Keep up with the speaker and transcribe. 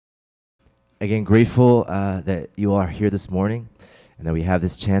again, grateful that you all are here this morning and that we have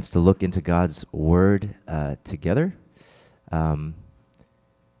this chance to look into God's Word together. As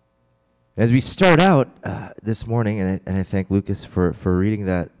we start out this morning, and I thank Lucas for reading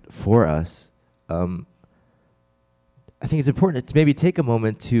that for us, I think it's important to maybe take a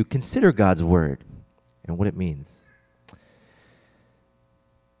moment to consider God's Word and what it means.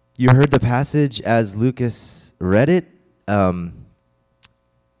 You heard the passage as Lucas read it.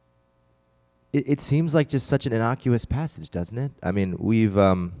 It seems like just such an innocuous passage, doesn't it? I mean, we've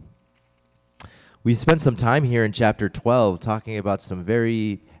spent some time here in chapter 12 talking about some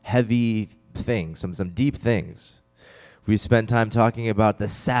very heavy things, some deep things. We spent time talking about the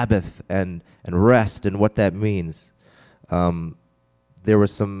Sabbath and rest and what that means.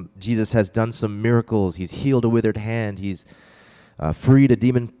 Jesus has done some miracles. He's healed a withered hand. He's freed a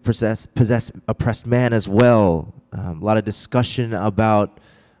demon-possessed oppressed man as well. A lot of discussion about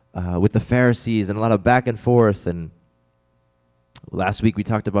with the Pharisees and a lot of back and forth. And last week we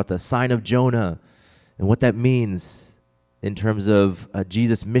talked about the sign of Jonah and what that means in terms of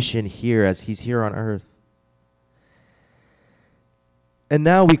Jesus' mission here as he's here on earth. And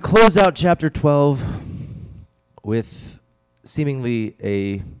now we close out chapter 12 with seemingly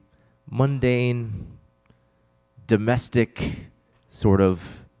a mundane, domestic sort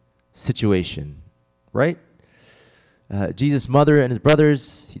of situation, right? Jesus' mother and his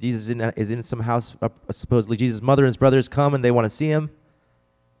brothers, Jesus is in some house, supposedly Jesus' mother and his brothers come and they want to see him.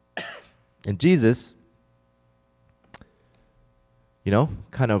 And Jesus,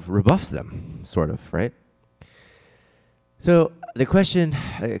 kind of rebuffs them, sort of, right? So the question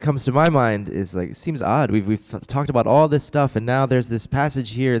that comes to my mind is it seems odd. We've talked about all this stuff, and now there's this passage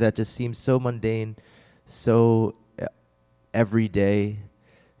here that just seems so mundane, so everyday,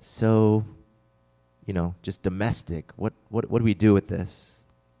 so just domestic. What do we do with this?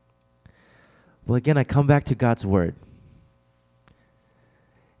 Well, again, I come back to God's Word.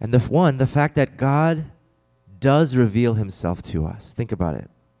 And the fact that God does reveal himself to us. Think about it.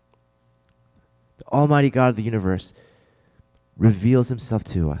 The Almighty God of the universe reveals himself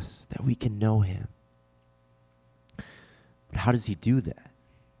to us that we can know him. But how does he do that?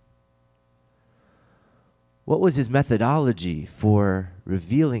 What was his methodology for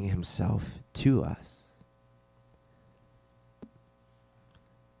revealing himself to us?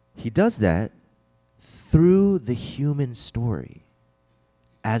 He does that through the human story,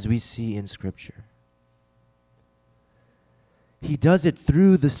 as we see in Scripture. He does it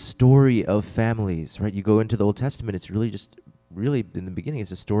through the story of families, right? You go into the Old Testament, it's really in the beginning,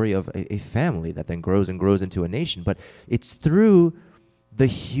 it's a story of a family that then grows and grows into a nation. But it's through the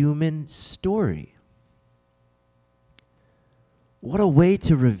human story. What a way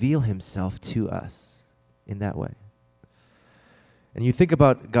to reveal himself to us in that way. And you think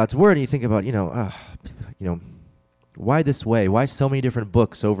about God's Word, and you think about, why this way? Why so many different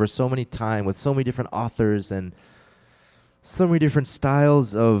books over so many time with so many different authors and so many different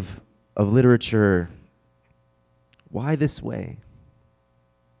styles of literature? Why this way?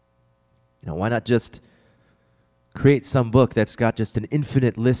 Why not just create some book that's got just an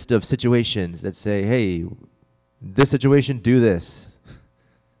infinite list of situations that say, hey, this situation, do this.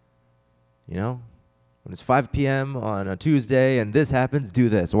 When it's 5 p.m. on a Tuesday and this happens, do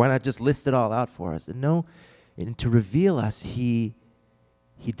this. Why not just list it all out for us? And no, and to reveal us, he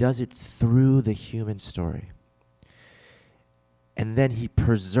does it through the human story. And then he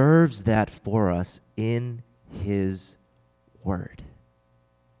preserves that for us in his Word.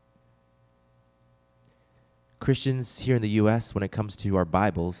 Christians here in the U.S., when it comes to our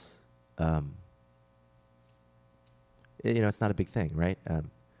Bibles, it's not a big thing, right?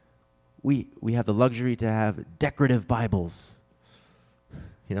 We have the luxury to have decorative Bibles.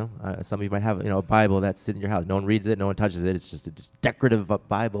 Some of you might have a Bible that's in your house. No one reads it, no one touches it. It's just a decorative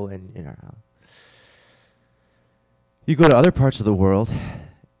Bible in our house. You go to other parts of the world,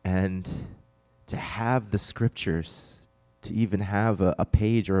 and to have the Scriptures, to even have a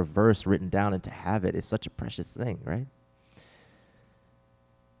page or a verse written down and to have it is such a precious thing, right?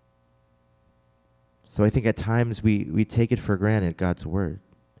 So I think at times we take it for granted, God's Word.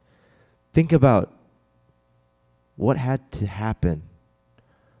 Think about what had to happen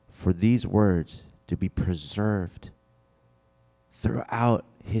for these words to be preserved throughout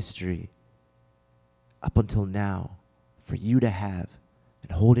history up until now, for you to have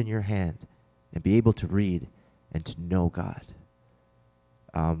and hold in your hand and be able to read and to know God.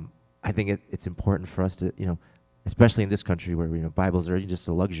 I think it's important for us to, especially in this country where Bibles are just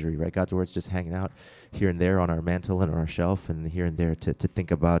a luxury, right? God's Word's just hanging out here and there on our mantle and on our shelf and here and there to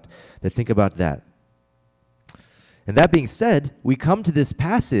think about that. And that being said, we come to this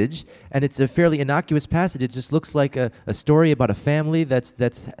passage, and it's a fairly innocuous passage. It just looks like a story about a family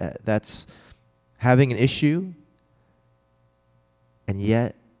that's having an issue. And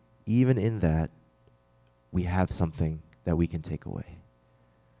yet, even in that, we have something that we can take away.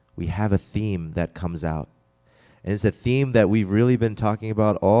 We have a theme that comes out. And it's a theme that we've really been talking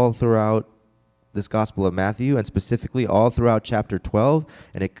about all throughout this Gospel of Matthew, and specifically all throughout chapter 12.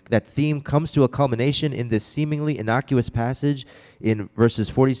 And that theme comes to a culmination in this seemingly innocuous passage in verses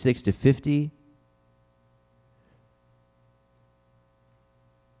 46 to 50.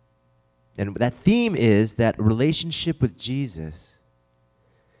 And that theme is that relationship with Jesus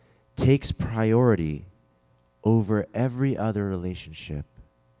takes priority over every other relationship,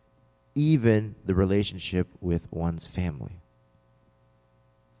 even the relationship with one's family.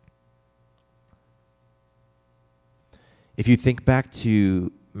 If you think back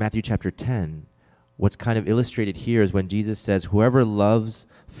to Matthew chapter 10, what's kind of illustrated here is when Jesus says, "Whoever loves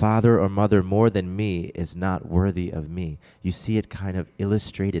father or mother more than me is not worthy of me." You see it kind of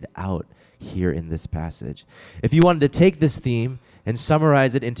illustrated out here in this passage. If you wanted to take this theme and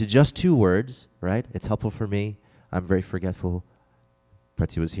summarize it into just 2 words, right? It's helpful for me. I'm very forgetful.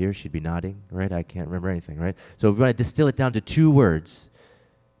 Betsy was here. She'd be nodding, right? I can't remember anything, right? So if we want to distill it down to 2 words,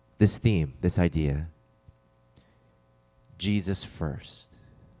 this theme, this idea: Jesus first.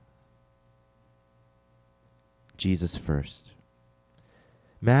 Jesus first.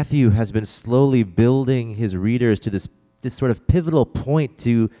 Matthew has been slowly building his readers to this sort of pivotal point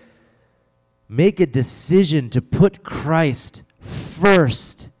to make a decision to put Christ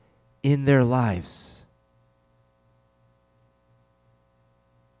first in their lives.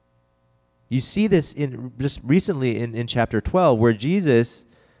 You see this in just recently in chapter 12, where Jesus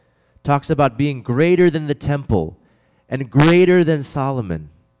talks about being greater than the temple and greater than Solomon.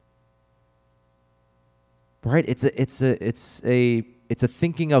 Right? It's a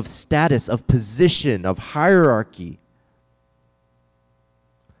thinking of status, of position, of hierarchy.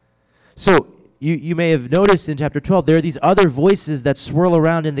 So you may have noticed in chapter 12, there are these other voices that swirl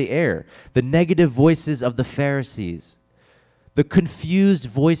around in the air. The negative voices of the Pharisees, the confused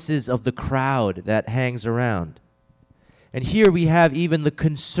voices of the crowd that hangs around. And here we have even the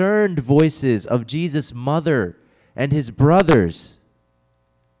concerned voices of Jesus' mother and his brothers.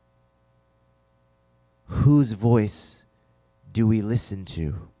 Whose voice do we listen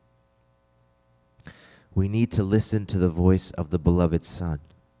to? We need to listen to the voice of the beloved Son.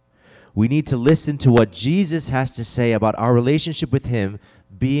 We need to listen to what Jesus has to say about our relationship with him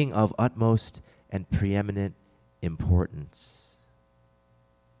being of utmost and preeminent importance.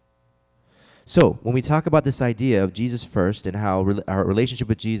 So, when we talk about this idea of Jesus first and how our relationship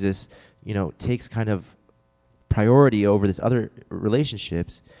with Jesus, takes kind of priority over this other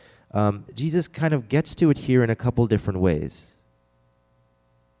relationships, Jesus kind of gets to it here in a couple different ways.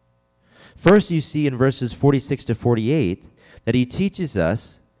 First, you see in verses 46 to 48 that he teaches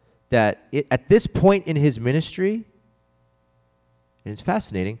us that at this point in his ministry, and it's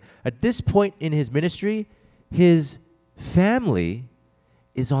fascinating, at this point in his ministry, his family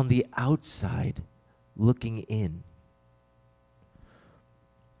is on the outside looking in.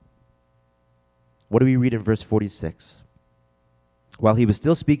 What do we read in verse 46? While he was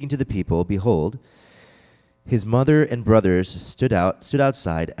still speaking to the people, behold, his mother and brothers stood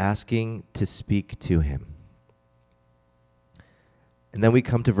outside asking to speak to him. And then we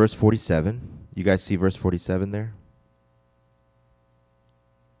come to verse 47. You guys see verse 47 there?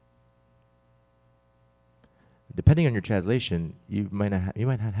 Depending on your translation, you might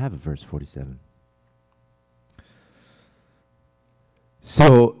not have a verse 47.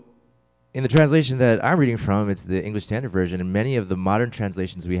 So, in the translation that I'm reading from, it's the English Standard Version, and many of the modern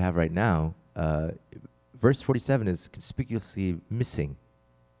translations we have right now, verse 47 is conspicuously missing.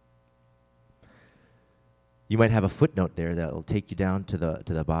 You might have a footnote there that will take you down to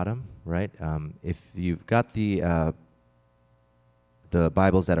the bottom, right? If you've got the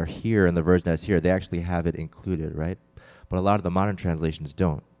Bibles that are here and the version that's here, they actually have it included, right? But a lot of the modern translations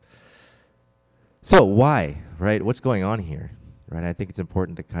don't. So why, right? What's going on here, right? I think it's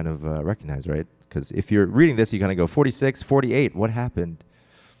important to kind of recognize, right? Because if you're reading this, you kind of go 46, 48, what happened?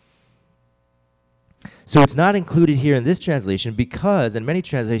 So it's not included here in this translation because, in many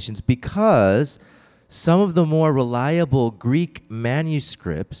translations, because some of the more reliable Greek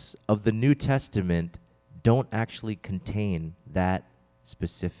manuscripts of the New Testament don't actually contain that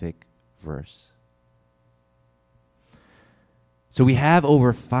specific verse. So we have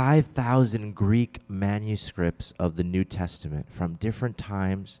over 5,000 Greek manuscripts of the New Testament from different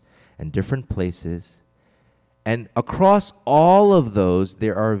times and different places. And across all of those,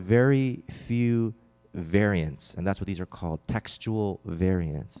 there are very few variants, and that's what these are called, textual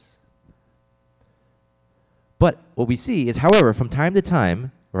variants. But what we see is, however, from time to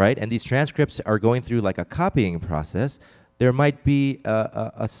time, right, and these transcripts are going through like a copying process, there might be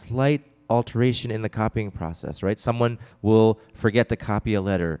a slight alteration in the copying process, right? Someone will forget to copy a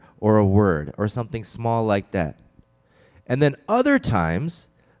letter or a word or something small like that. And then other times,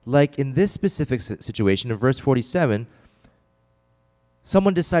 like in this specific situation in verse 47,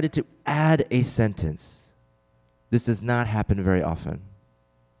 someone decided to add a sentence. This does not happen very often.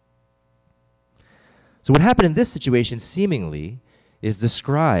 So what happened in this situation, seemingly, is the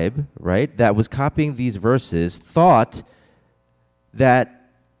scribe, right, that was copying these verses thought that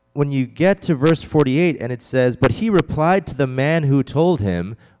when you get to verse 48 and it says, but he replied to the man who told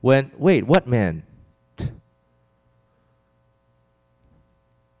him, wait, what man?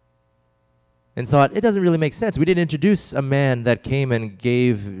 And thought, it doesn't really make sense. We didn't introduce a man that came and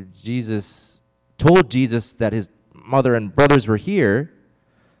told Jesus that his mother and brothers were here.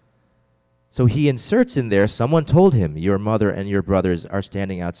 So he inserts in there, someone told him, your mother and your brothers are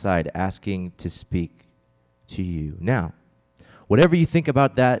standing outside asking to speak to you. Now, whatever you think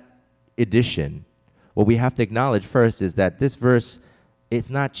about that addition, what we have to acknowledge first is that this verse is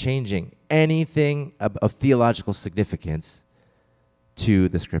not changing anything of theological significance to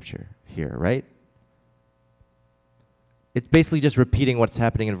the scripture here, right? It's basically just repeating what's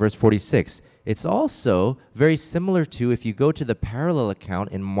happening in verse 46. It's also very similar to, if you go to the parallel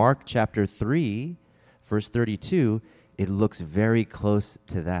account in Mark chapter 3, verse 32, it looks very close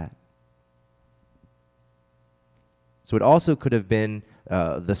to that. So it also could have been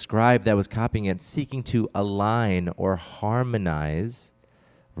the scribe that was copying it, seeking to align or harmonize,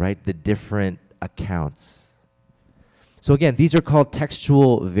 right, the different accounts. So again, these are called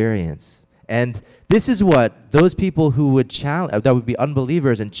textual variants. And this is what those people who would that would be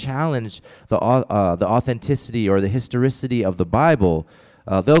unbelievers and challenge the authenticity or the historicity of the Bible,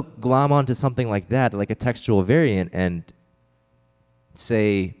 they'll glom onto something like that, like a textual variant, and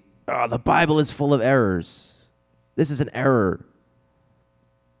say, the Bible is full of errors. This is an error.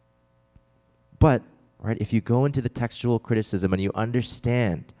 But, right, if you go into the textual criticism and you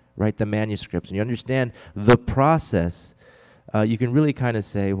understand, right, the manuscripts, and you understand the process, you can really kind of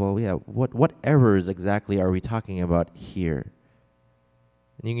say, well, yeah, what errors exactly are we talking about here?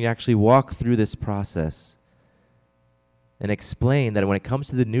 And you can actually walk through this process and explain that when it comes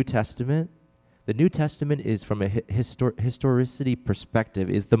to the New Testament is, from a historicity perspective,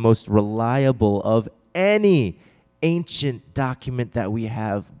 is the most reliable of any ancient document that we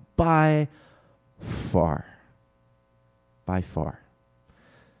have by far. By far.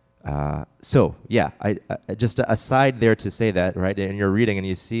 So yeah, I just aside there to say that, right, and you're reading and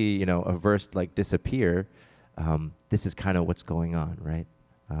you see, a verse like disappear, this is kind of what's going on, right?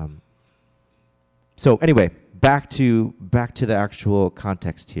 So anyway, back to the actual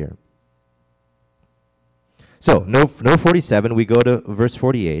context here. So no 47, we go to verse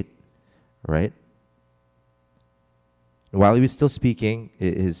 48, right? While he was still speaking,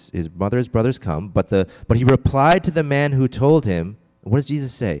 his mother's brothers come, but he replied to the man who told him. What does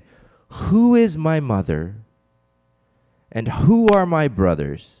Jesus say? Who is my mother and who are my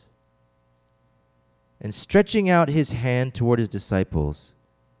brothers? And stretching out his hand toward his disciples,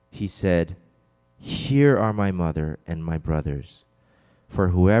 he said, here are my mother and my brothers. For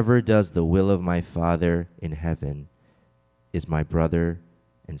whoever does the will of my Father in heaven is my brother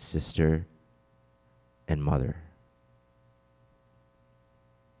and sister and mother.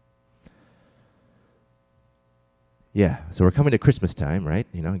 Yeah, so we're coming to Christmas time, right?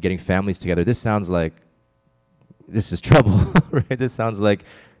 Getting families together. This sounds like this is trouble, right? This sounds like,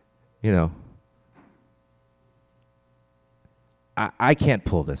 I can't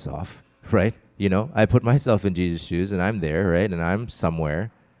pull this off, right? I put myself in Jesus' shoes, and I'm there, right? And I'm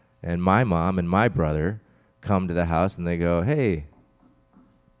somewhere, and my mom and my brother come to the house, and they go, hey,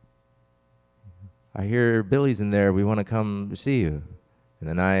 I hear Billy's in there. We want to come see you. And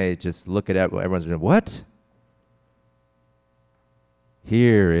then I just look at everyone's doing, what?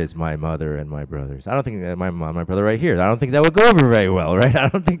 Here is my mother and my brothers. I don't think that my mom, my brother right here. I don't think that would go over very well, right? I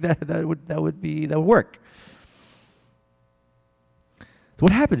don't think that would work. So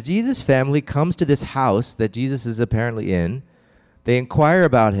what happens? Jesus' family comes to this house that Jesus is apparently in. They inquire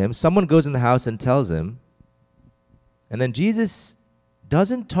about him. Someone goes in the house and tells him. And then Jesus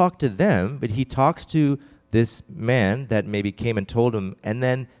doesn't talk to them, but he talks to this man that maybe came and told him. And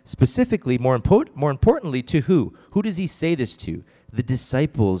then specifically, more importantly, to who? Who does he say this to? The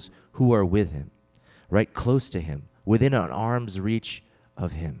disciples who are with him, right, close to him, within an arm's reach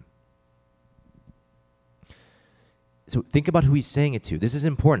of him. So think about who he's saying it to. This is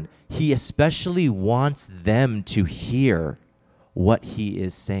important. He especially wants them to hear what he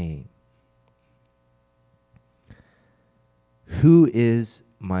is saying. Who is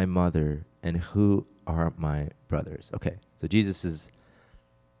my mother and who are my brothers? Okay, so Jesus is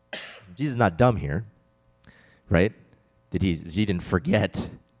not dumb here, right? He didn't forget,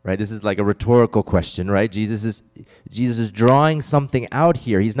 right? This is like a rhetorical question, right? Jesus is drawing something out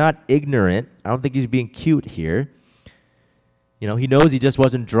here. He's not ignorant. I don't think he's being cute here. You know, he knows he just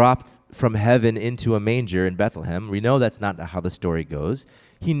wasn't dropped from heaven into a manger in Bethlehem. We know that's not how the story goes.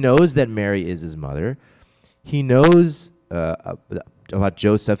 He knows that Mary is his mother. He knows about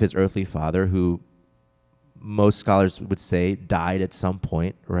Joseph, his earthly father, who most scholars would say died at some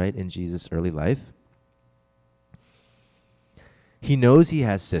point, right, in Jesus' early life. He knows he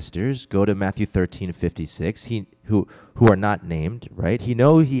has sisters. Go to Matthew 13:56. Who are not named, right? He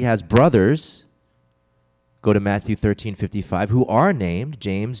knows he has brothers. Go to Matthew 13:55, who are named: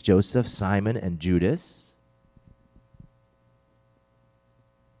 James, Joseph, Simon, and Judas.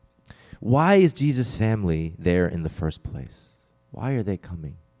 Why is Jesus' family there in the first place? Why are they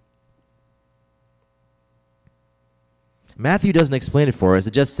coming? Matthew doesn't explain it for us.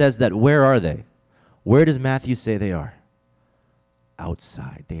 It just says that where are they? Where does Matthew say they are?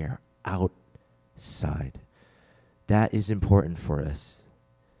 Outside. They are outside. That is important for us.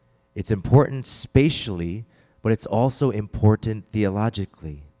 It's important spatially, but it's also important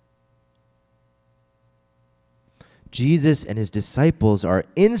theologically. Jesus and his disciples are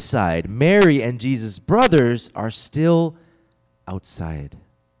inside. Mary and Jesus' brothers are still outside.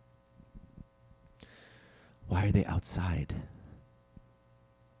 Why are they outside?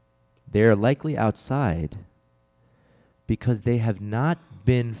 They're likely outside because they have not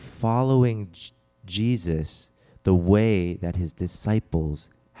been following Jesus the way that his disciples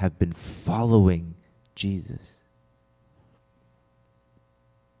have been following Jesus.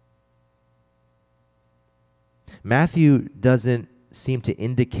 Matthew doesn't seem to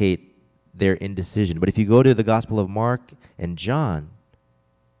indicate their indecision, but if you go to the Gospel of Mark and John,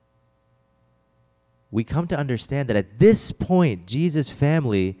 we come to understand that at this point, Jesus'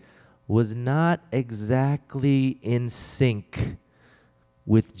 family was not exactly in sync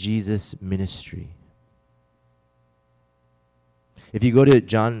with Jesus' ministry. If you go to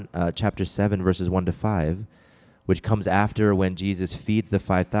John chapter 7, verses 1 to 5, which comes after when Jesus feeds the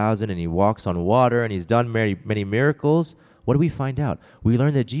 5,000 and he walks on water and he's done many miracles, what do we find out? We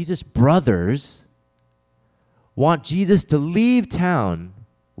learn that Jesus' brothers want Jesus to leave town.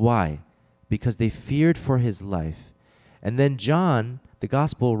 Why? Because they feared for his life. And then John, the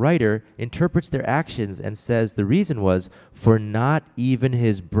gospel writer, interprets their actions and says the reason was, for not even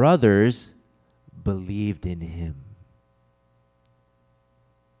his brothers believed in him.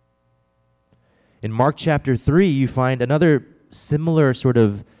 In Mark chapter 3, you find another similar sort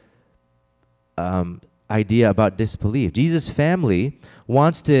of idea about disbelief. Jesus' family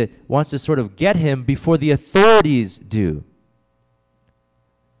wants to sort of get him before the authorities do.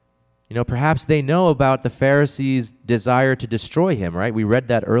 You know, perhaps they know about the Pharisees' desire to destroy him, right? We read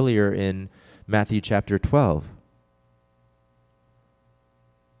that earlier in Matthew chapter 12.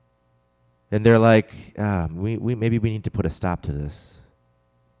 And they're like, maybe we need to put a stop to this.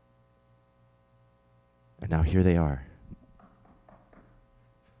 And now here they are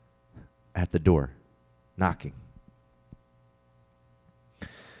at the door, knocking.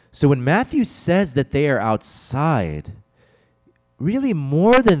 So when Matthew says that they are outside, really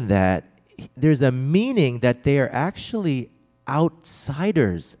more than that, there's a meaning that they are actually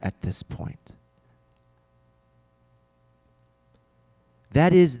outsiders at this point.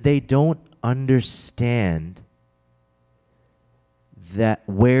 That is, they don't understand that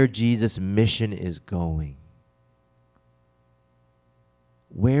where Jesus' mission is going.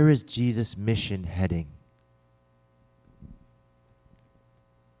 Where is Jesus' mission heading?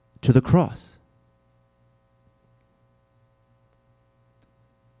 To the cross.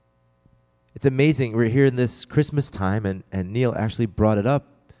 It's amazing. We're here in this Christmas time, and Neil actually brought it up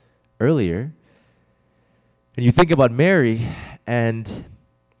earlier. And you think about Mary, and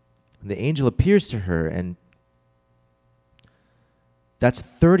the angel appears to her, and that's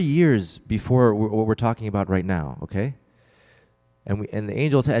 30 years before what we're talking about right now, okay? And the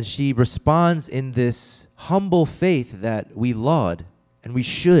angel, and she responds in this humble faith that we laud, and we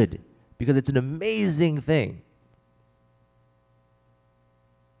should, because it's an amazing thing.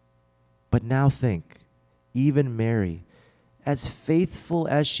 But now think, even Mary, as faithful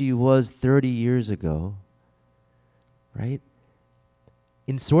as she was 30 years ago, right?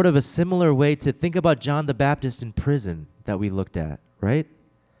 In sort of a similar way to think about John the Baptist in prison that we looked at, right?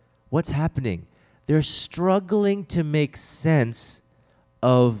 What's happening? They're struggling to make sense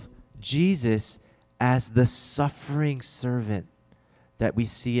of Jesus as the suffering servant that we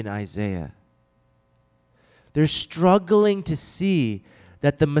see in Isaiah. They're struggling to see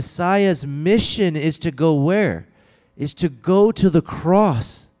that the Messiah's mission is to go where? Is to go to the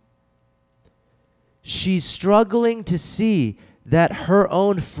cross. She's struggling to see that her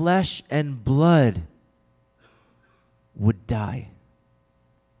own flesh and blood would die.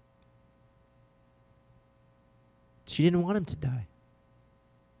 She didn't want him to die.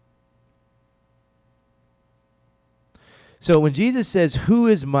 So when Jesus says, "Who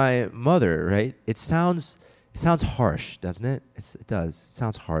is my mother?" right? It sounds harsh, doesn't it? It does. It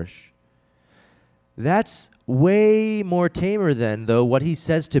sounds harsh. That's way more tamer than, though, what he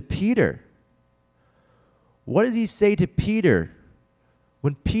says to Peter. What does he say to Peter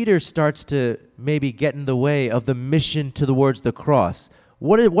when Peter starts to maybe get in the way of the mission towards the cross?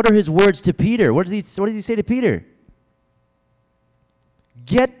 What are his words to Peter? What does he say to Peter?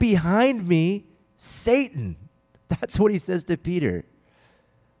 "Get behind me, Satan." That's what he says to Peter.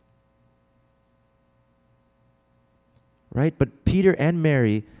 Right? But Peter and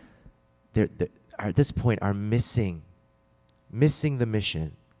Mary, they're at this point, are missing the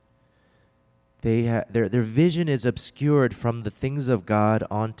mission. Their vision is obscured from the things of God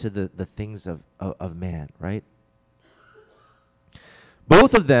onto the things of man, right?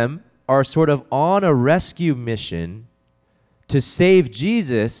 Both of them are sort of on a rescue mission to save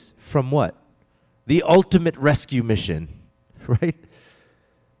Jesus from what? The ultimate rescue mission, right?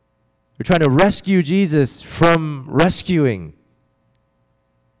 We're trying to rescue Jesus from rescuing.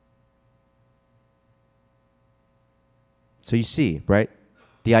 So you see, right?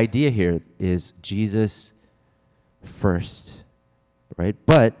 The idea here is Jesus first, right?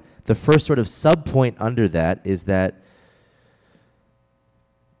 But the first sort of sub-point under that is that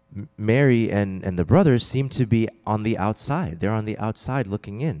Mary and the brothers seem to be on the outside. They're on the outside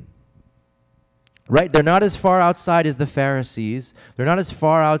looking in. Right? They're not as far outside as the Pharisees. They're not as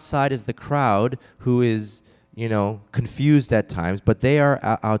far outside as the crowd who is, confused at times, but they are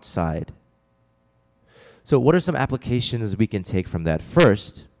outside. So what are some applications we can take from that?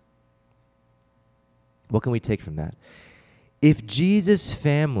 First, what can we take from that? If Jesus'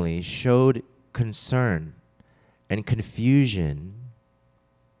 family showed concern and confusion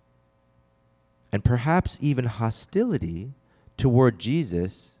and perhaps even hostility toward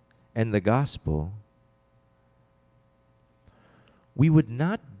Jesus and the gospel, we would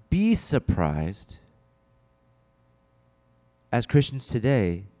not be surprised as Christians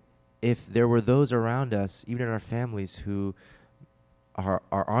today if there were those around us, even in our families, who are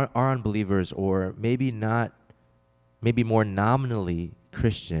unbelievers or maybe more nominally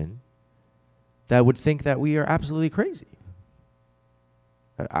Christian, that would think that we are absolutely crazy,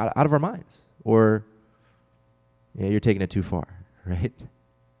 out of our minds, or you're taking it too far, right?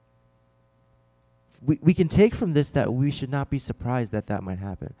 We can take from this that we should not be surprised that might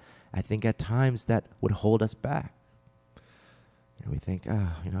happen. I think at times that would hold us back. We think,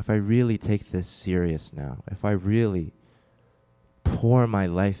 if I really take this serious now, if I really pour my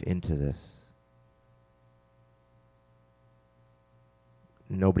life into this,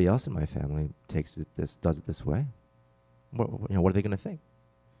 nobody else in my family does it this way. What are they going to think?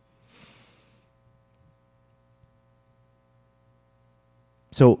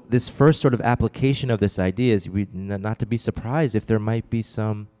 So this first sort of application of this idea is not to be surprised if there could be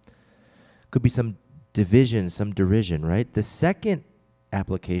some division, some derision, right? The second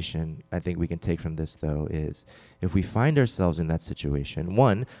application I think we can take from this, though, is if we find ourselves in that situation,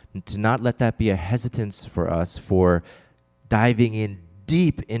 one, to not let that be a hesitance for us for diving in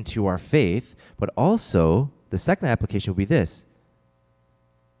deep into our faith, but also the second application would be this,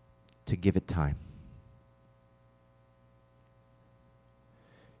 to give it time.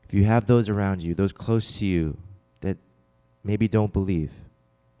 If you have those around you, those close to you, that maybe don't believe,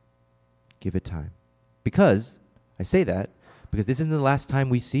 give it time. Because, I say that, because this isn't the last time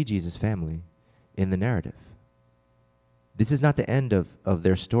we see Jesus' family in the narrative. This is not the end of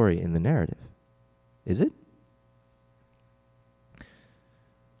their story in the narrative, is it?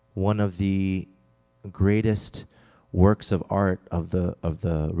 One of the greatest works of art of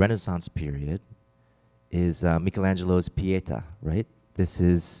the Renaissance period is Michelangelo's Pieta, right? This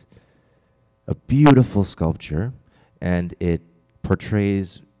is a beautiful sculpture, and it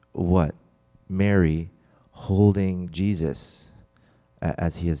portrays what? Mary holding Jesus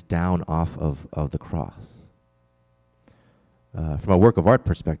as he is down off of the cross. From a work of art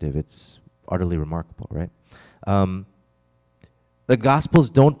perspective, it's utterly remarkable, right? The Gospels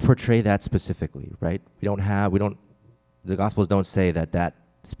don't portray that specifically, right? The Gospels don't say that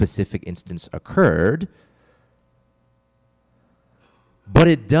specific instance occurred. But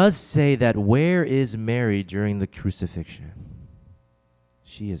it does say that where is Mary during the crucifixion?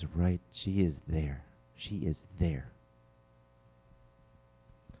 She is right. She is there. She is there.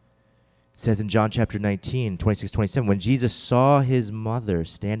 It says in John chapter 19, 26, 27, when Jesus saw his mother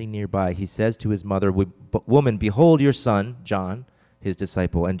standing nearby, he says to his mother, "Woman, behold your son," John, his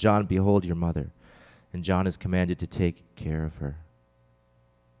disciple, "and John, behold your mother." And John is commanded to take care of her.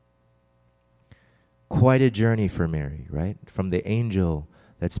 Quite a journey for Mary, right? From the angel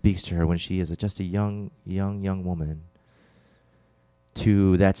that speaks to her when she is just a young woman,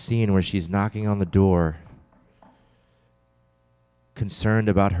 to that scene where she's knocking on the door, concerned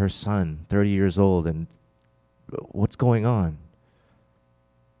about her son, 30 years old, and what's going on,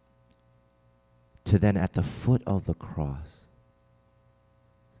 to then at the foot of the cross.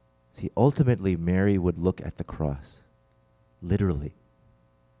 See, ultimately, Mary would look at the cross, literally.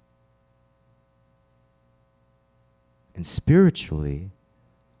 And spiritually,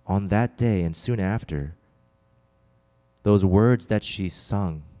 on that day and soon after, those words that she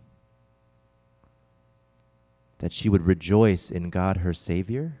sung, that she would rejoice in God her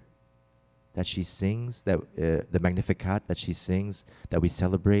Savior, that she sings, that the Magnificat that she sings, that we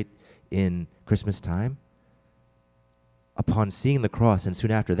celebrate in Christmas time, upon seeing the cross and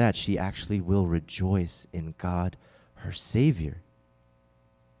soon after that, she actually will rejoice in God her Savior.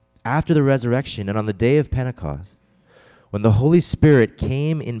 After the resurrection and on the day of Pentecost, when the Holy Spirit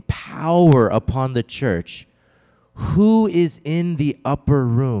came in power upon the church, who is in the upper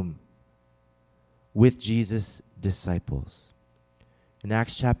room with Jesus' disciples? In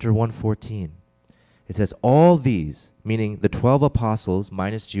Acts chapter 1:14, it says, all these, meaning the 12 apostles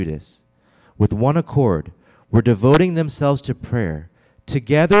minus Judas, with one accord, were devoting themselves to prayer,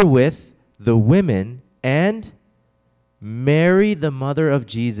 together with the women and Mary, the mother of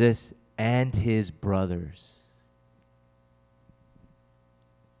Jesus, and his brothers.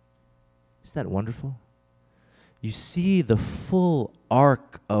 Isn't that wonderful? You see the full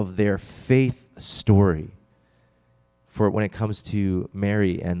arc of their faith story for when it comes to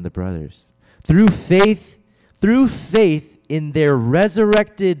Mary and the brothers. Through faith in their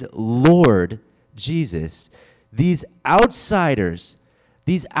resurrected Lord Jesus, these outsiders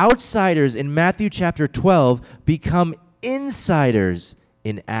in Matthew chapter 12 become insiders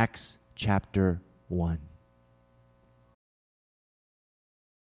in Acts chapter 1.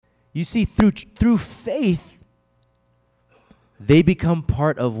 You see, through faith, they become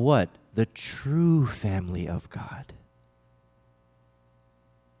part of what? The true family of God.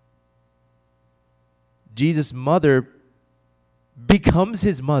 Jesus' mother becomes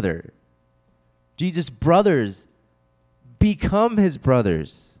his mother. Jesus' brothers become his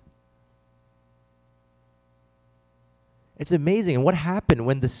brothers. It's amazing. And what happened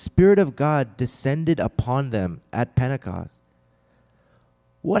when the Spirit of God descended upon them at Pentecost?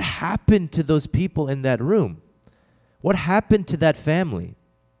 What happened to those people in that room? What happened to that family?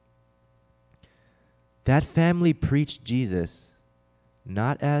 That family preached Jesus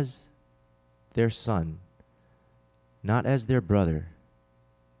not as their son, not as their brother.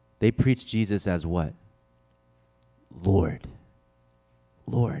 They preached Jesus as what? Lord.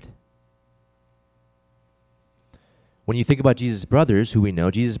 Lord. When you think about Jesus' brothers, who we know,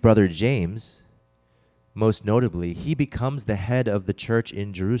 Jesus' brother James, most notably, he becomes the head of the church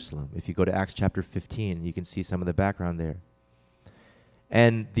in Jerusalem. If you go to Acts chapter 15, you can see some of the background there.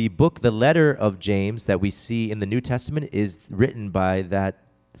 And the letter of James that we see in the New Testament is written by that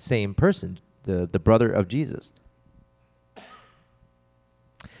same person, the brother of Jesus.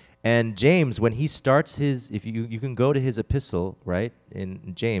 And James, when he starts if you can go to his epistle, right,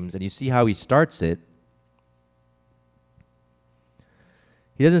 in James, and you see how he starts it,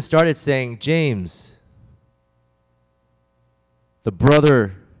 he doesn't start it saying, James, the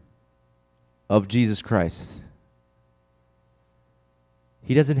brother of Jesus Christ.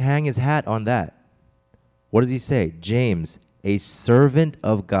 He doesn't hang his hat on that. What does he say? James, a servant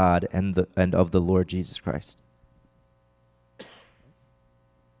of God and of the Lord Jesus Christ.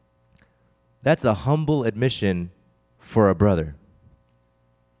 That's a humble admission for a brother.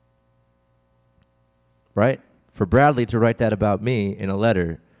 Right? For Bradley to write that about me in a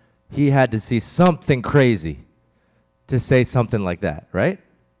letter, he had to see something crazy to say something like that, right?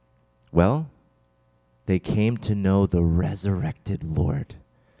 Well, they came to know the resurrected Lord.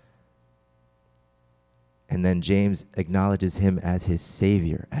 And then James acknowledges him as his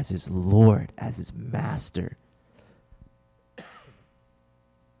Savior, as his Lord, as his Master.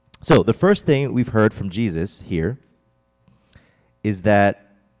 So the first thing we've heard from Jesus here is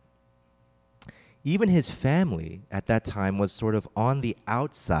that Even his family at that time was sort of on the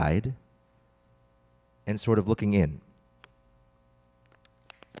outside and sort of looking in.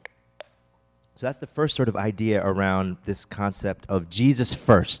 So that's the first sort of idea around this concept of Jesus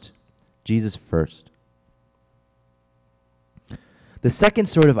first. Jesus first. The second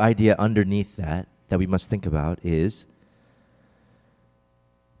sort of idea underneath that we must think about is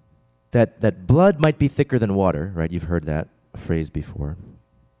that blood might be thicker than water, right? You've heard that phrase before.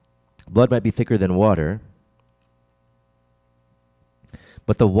 Blood might be thicker than water,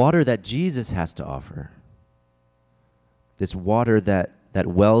 but the water that Jesus has to offer, this water that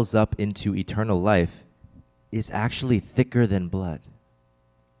wells up into eternal life, is actually thicker than blood.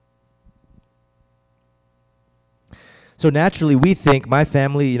 So naturally, we think my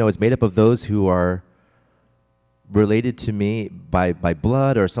family, is made up of those who are related to me by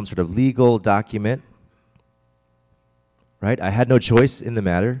blood or some sort of legal document, right? I had no choice in the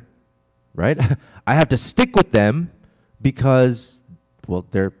matter, right? I have to stick with them because, well,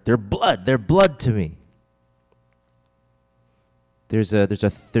 they're blood to me. There's a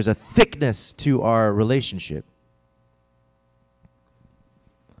thickness to our relationship.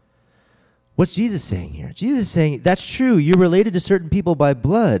 What's Jesus saying here? Jesus is saying, that's true, you're related to certain people by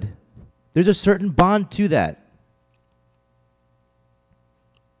blood. There's a certain bond to that.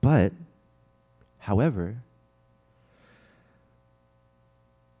 But, however,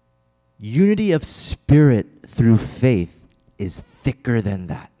 unity of spirit through faith is thicker than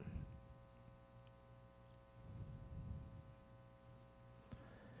that.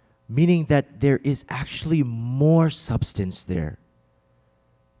 Meaning that there is actually more substance there.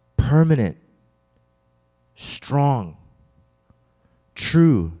 Permanent, strong,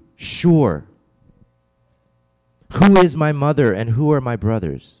 true, sure. Who is my mother and who are my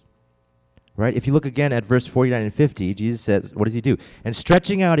brothers? Right? If you look again at verse 49 and 50, Jesus says, what does he do? And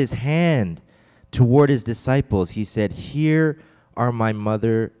stretching out his hand toward his disciples, he said, "Here are my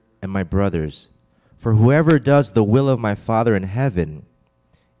mother and my brothers. For whoever does the will of my Father in heaven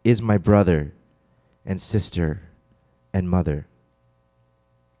is my brother and sister and mother."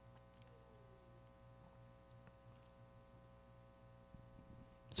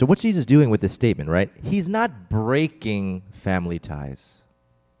 So what's Jesus doing with this statement, right? He's not breaking family ties.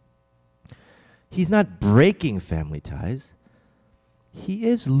 He's not breaking family ties. He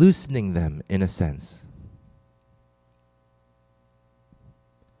is loosening them in a sense.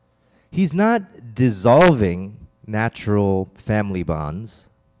 He's not dissolving natural family bonds,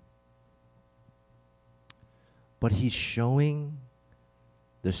 but he's showing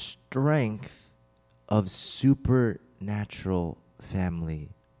the strength of supernatural family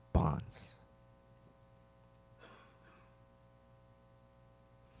bonds.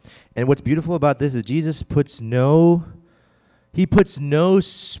 And what's beautiful about this is Jesus puts no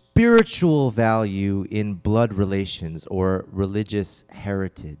spiritual value in blood relations or religious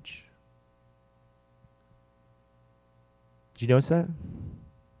heritage. Did you notice that?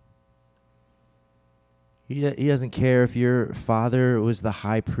 He doesn't care if your father was the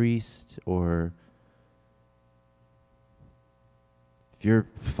high priest or if your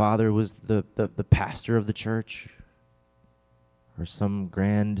father was the pastor of the church or some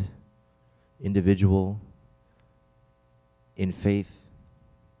grand individual in faith.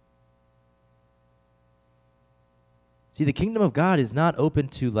 See, the kingdom of God is not open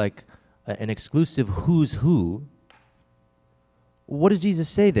to like an exclusive who's who. What does Jesus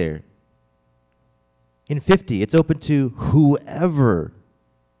say there? In 50, it's open to whoever.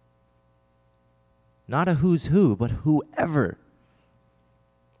 Not a who's who, but whoever.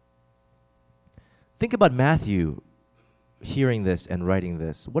 Think about Matthew hearing this and writing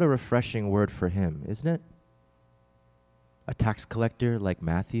this. What a refreshing word for him, isn't it? A tax collector like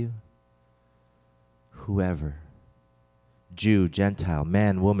Matthew. Whoever. Jew, Gentile,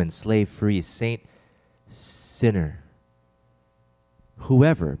 man, woman, slave, free, saint, sinner.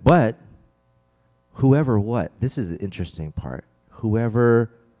 Whoever. But whoever what? This is the interesting part.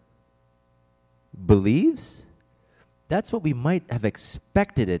 Whoever believes? That's what we might have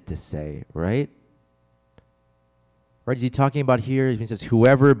expected it to say, right? Right? Is he talking about here? He says,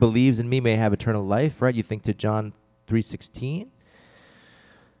 "Whoever believes in me may have eternal life." Right? You think to John 3:16.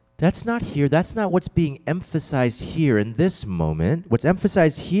 That's not here. That's not what's being emphasized here in this moment. What's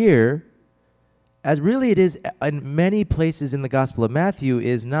emphasized here, as really it is in many places in the Gospel of Matthew,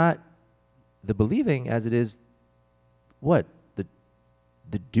 is not the believing as it is what?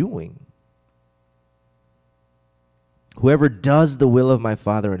 The doing. Whoever does the will of my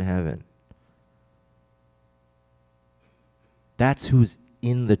Father in heaven. That's who's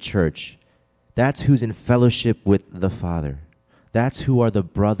in the church. That's who's in fellowship with the Father. That's who are the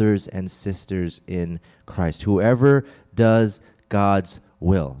brothers and sisters in Christ. Whoever does God's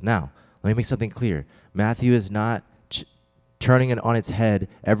will. Now, let me make something clear. Matthew is not turning it on its head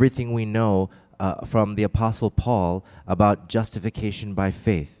everything we know from the Apostle Paul about justification by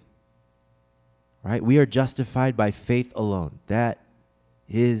faith. Right? We are justified by faith alone. That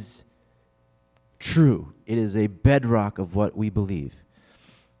is true. It is a bedrock of what we believe.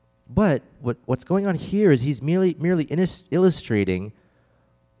 But what's going on here is he's merely illustrating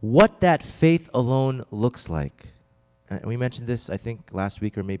what that faith alone looks like. And we mentioned this, I think, last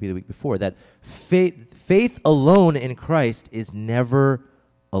week or maybe the week before, that faith alone in Christ is never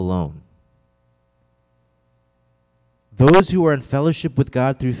alone. Those who are in fellowship with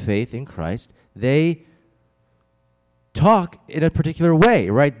God through faith in Christ, they talk in a particular way,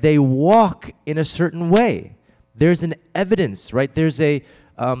 right? They walk in a certain way. There's an evidence, right? There's an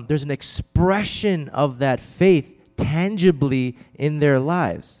expression of that faith tangibly in their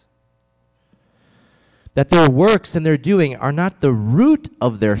lives. That their works and their doing are not the root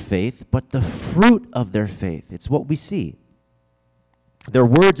of their faith, but the fruit of their faith. It's what we see. Their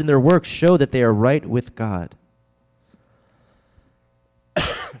words and their works show that they are right with God.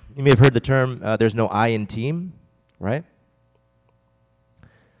 You may have heard the term, there's no I in team, right?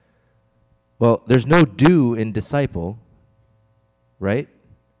 Well, there's no do in disciple, right?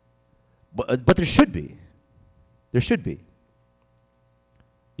 But there should be. There should be.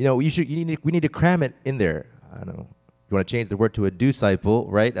 You know, we need to cram it in there. I don't know. You want to change the word to a disciple,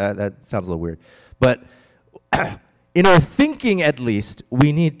 right? That sounds a little weird. But in our thinking, at least,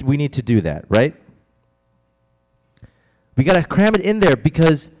 we need to do that, right? We got to cram it in there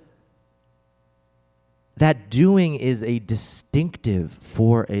because that doing is a distinctive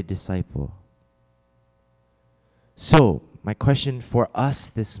for a disciple. So, my question for us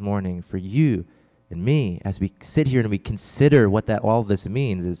this morning, for you and me, as we sit here and we consider what all of this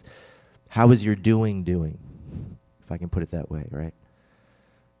means, is how is your doing? If I can put it that way, right?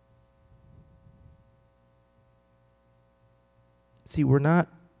 See,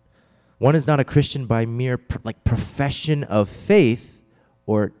 one is not a Christian by mere profession of faith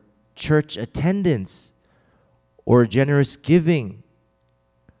or church attendance or generous giving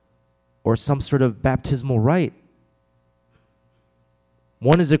or some sort of baptismal rite.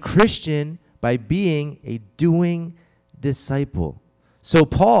 One is a Christian by being a doing disciple. So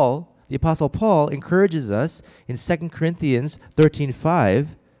Paul, the Apostle Paul, encourages us in 2 Corinthians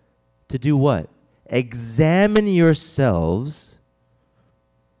 13:5 to do what? Examine yourselves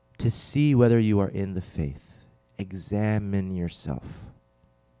to see whether you are in the faith. Examine yourself.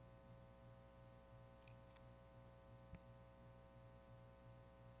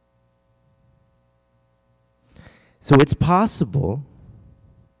 So it's possible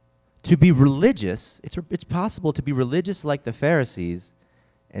to be religious. It's possible to be religious like the Pharisees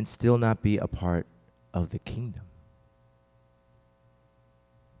and still not be a part of the kingdom.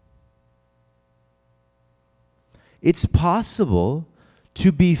 It's possible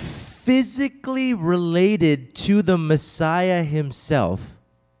to be physically related to the Messiah himself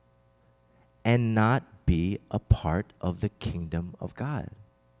and not be a part of the kingdom of God.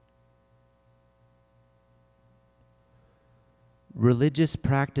 Religious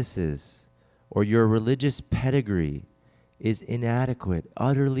practices or your religious pedigree is inadequate,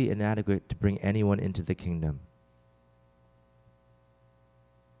 utterly inadequate to bring anyone into the kingdom.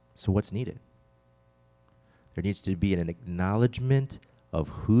 So what's needed? There needs to be an acknowledgement of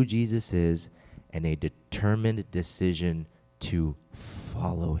who Jesus is and a determined decision to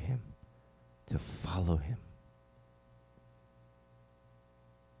follow him. To follow him.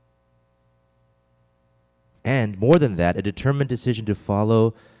 And more than that, a determined decision to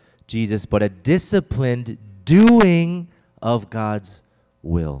follow Jesus, but a disciplined doing of God's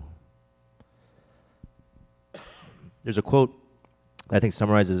will. There's a quote that I think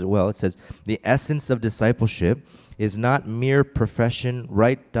summarizes it well. It says, "The essence of discipleship is not mere profession,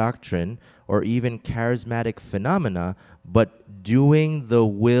 right doctrine, or even charismatic phenomena, but doing the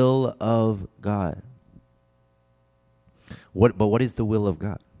will of God." But what is the will of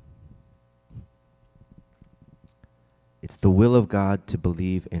God? It's the will of God to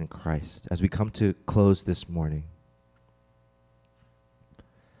believe in Christ. As we come to close this morning,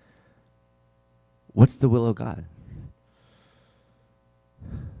 what's the will of God?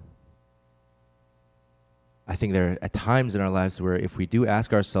 I think there are at times in our lives where if we do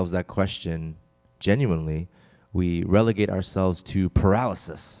ask ourselves that question genuinely, we relegate ourselves to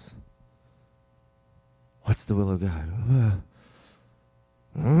paralysis. What's the will of God?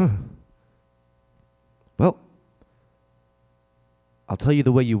 Well, I'll tell you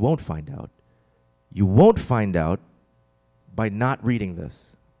the way you won't find out. You won't find out by not reading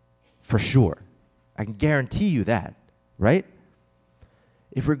this, for sure. I can guarantee you that, right?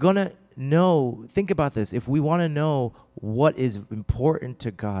 If we're going to know, think about this, if we want to know what is important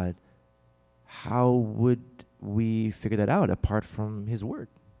to God, how would we figure that out apart from his word?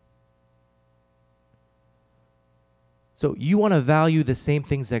 So you want to value the same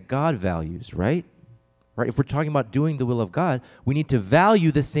things that God values, right? Right? If we're talking about doing the will of God, we need to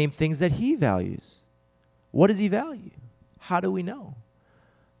value the same things that he values. What does he value? How do we know?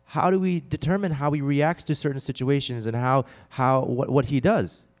 How do we determine how he reacts to certain situations and what he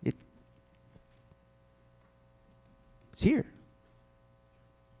does? It's here.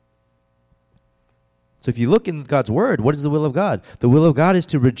 So if you look in God's word, what is the will of God? The will of God is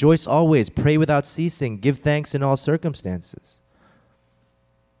to rejoice always, pray without ceasing, give thanks in all circumstances.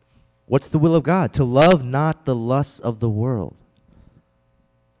 What's the will of God? To love not the lusts of the world.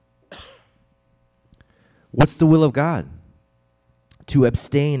 What's the will of God? To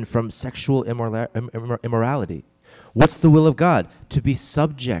abstain from sexual immorality. What's the will of God? To be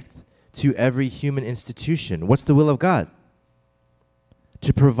subject to every human institution. What's the will of God?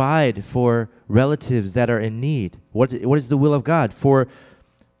 To provide for relatives that are in need. What is the will of God? For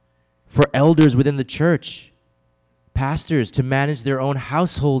elders within the church, pastors to manage their own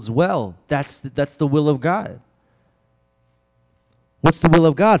households well. That's the will of God. What's the will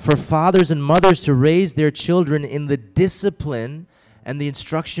of God? For fathers and mothers to raise their children in the discipline and the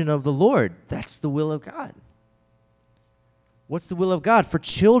instruction of the Lord. That's the will of God. What's the will of God? For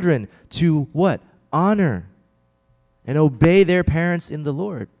children to what? Honor and obey their parents in the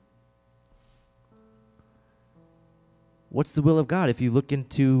Lord. What's the will of God? If you look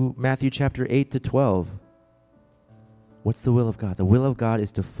into Matthew chapter 8 to 12, what's the will of God? The will of God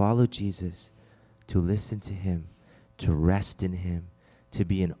is to follow Jesus, to listen to him, to rest in him, to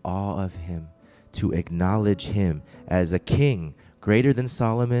be in awe of him, to acknowledge him as a king greater than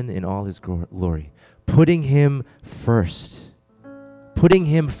Solomon in all his glory. Putting him first. Putting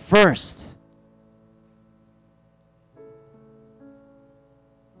him first.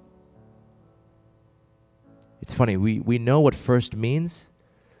 It's funny, we know what first means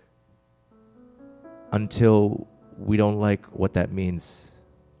until we don't like what that means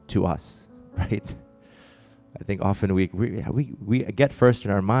to us, right? I think often we get first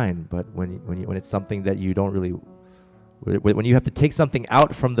in our mind, but when it's something that you don't really, when you have to take something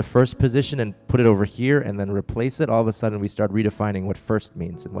out from the first position and put it over here and then replace it, all of a sudden we start redefining what first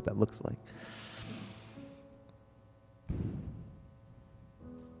means and what that looks like.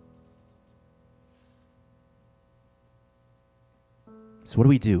 So what do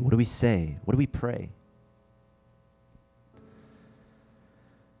we do? What do we say? What do we pray?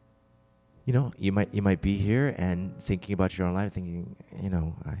 You know, you might be here and thinking about your own life, thinking, you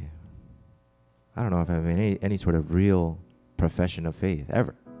know, I don't know if I have any sort of real profession of faith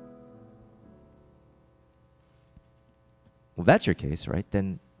ever. Well, if that's your case, right?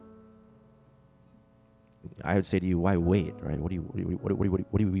 Then I would say to you, why wait, right? What are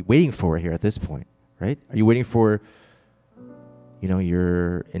you waiting for here at this point, right? Are you waiting for, you know,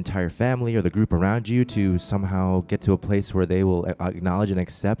 your entire family or the group around you to somehow get to a place where they will acknowledge and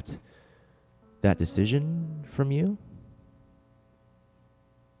accept that decision from you?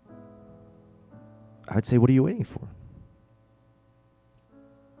 I'd say, what are you waiting for?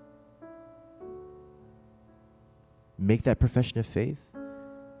 Make that profession of faith.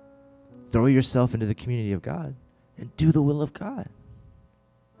 Throw yourself into the community of God and do the will of God.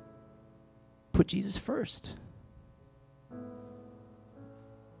 Put Jesus first.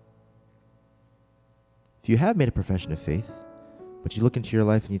 If you have made a profession of faith, but you look into your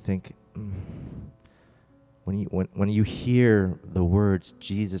life and you think, when you hear the words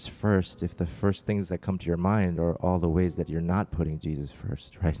Jesus first, if the first things that come to your mind are all the ways that you're not putting Jesus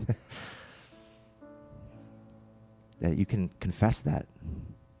first, right? That you can confess that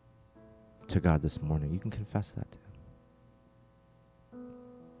to God this morning. You can confess that to him.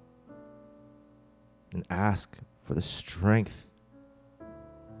 And ask for the strength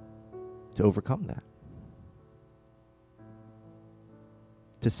to overcome that.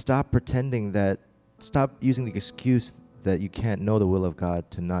 To stop pretending that, stop using the excuse that you can't know the will of God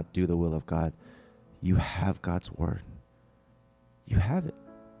to not do the will of God. You have God's word. You have it.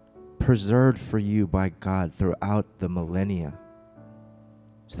 Preserved for you by God throughout the millennia,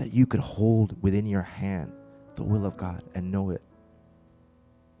 so that you could hold within your hand the will of God and know it.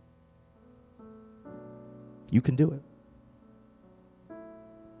 You can do it.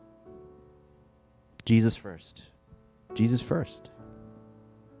 Jesus first. Jesus first.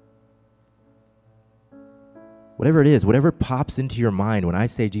 Whatever it is, whatever pops into your mind when I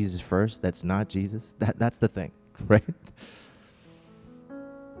say Jesus first, that's not Jesus, that's the thing. right?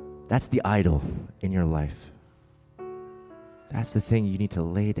 That's the idol in your life. That's the thing you need to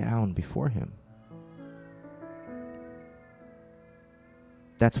lay down before him.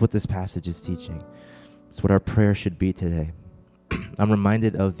 That's what this passage is teaching. It's what our prayer should be today. I'm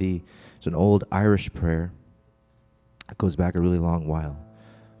reminded of it's an old Irish prayer. It goes back a really long while.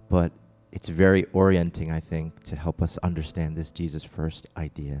 But it's very orienting, I think, to help us understand this Jesus first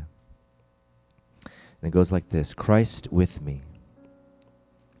idea. And it goes like this: Christ with me.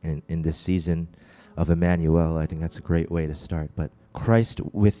 And in this season of Emmanuel, I think that's a great way to start. But Christ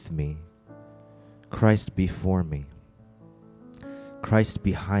with me, Christ before me, Christ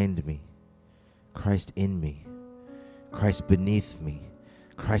behind me, Christ in me, Christ beneath me,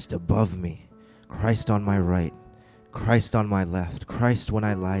 Christ above me, Christ on my right, Christ on my left, Christ when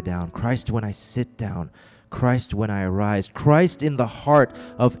I lie down, Christ when I sit down, Christ when I arise, Christ in the heart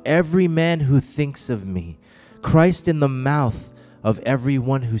of every man who thinks of me, Christ in the mouth of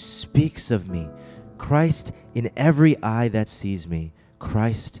everyone who speaks of me, Christ in every eye that sees me,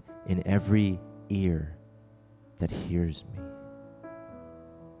 Christ in every ear that hears me.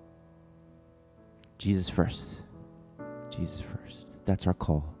 Jesus first. Jesus first. That's our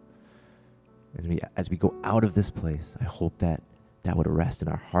call. As we go out of this place, I hope that would rest in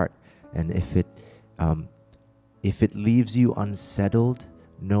our heart. And if it leaves you unsettled,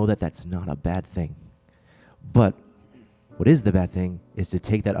 know that that's not a bad thing. But what is the bad thing is to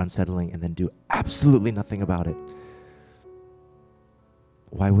take that unsettling and then do absolutely nothing about it.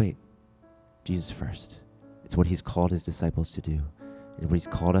 Why wait? Jesus first. It's what he's called his disciples to do. It's what he's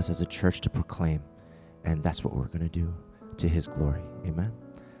called us as a church to proclaim. And that's what we're going to do to his glory. Amen?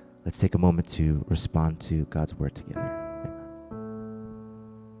 Let's take a moment to respond to God's word together.